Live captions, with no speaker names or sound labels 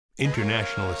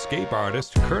International escape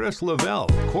artist Curtis Lovell,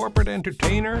 corporate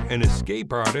entertainer and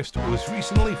escape artist, was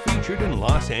recently featured in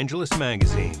Los Angeles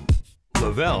Magazine.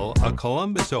 Lovell, a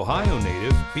Columbus, Ohio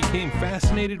native, became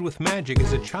fascinated with magic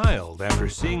as a child after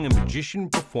seeing a magician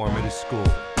perform at his school.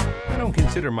 I don't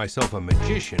consider myself a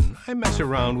magician. I mess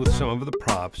around with some of the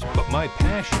props, but my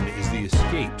passion is the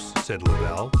escapes, said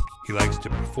Lovell. He likes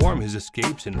to perform his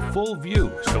escapes in full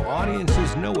view so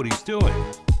audiences know what he's doing.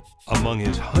 Among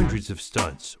his hundreds of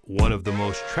stunts, one of the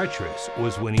most treacherous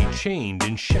was when he chained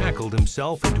and shackled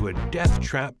himself into a death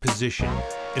trap position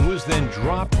and was then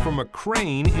dropped from a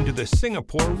crane into the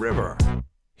Singapore River.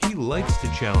 He likes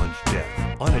to challenge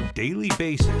death on a daily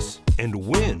basis and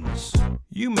wins.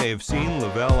 You may have seen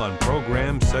Lovell on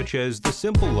programs such as The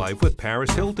Simple Life with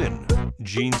Paris Hilton,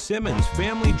 Gene Simmons'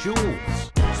 Family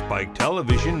Jewels, Spike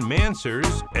Television,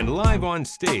 Mansers, and live on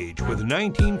stage with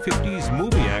 1950s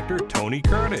movie actor Tony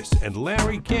Curtis and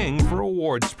Larry King for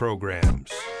awards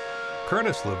programs.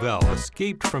 Curtis Lovell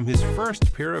escaped from his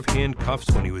first pair of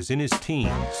handcuffs when he was in his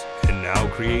teens and now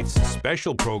creates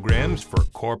special programs for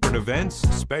corporate events,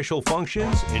 special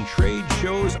functions, and trade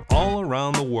shows all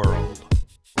around the world.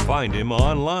 Find him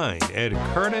online at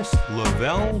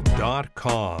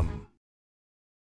curtislovell.com.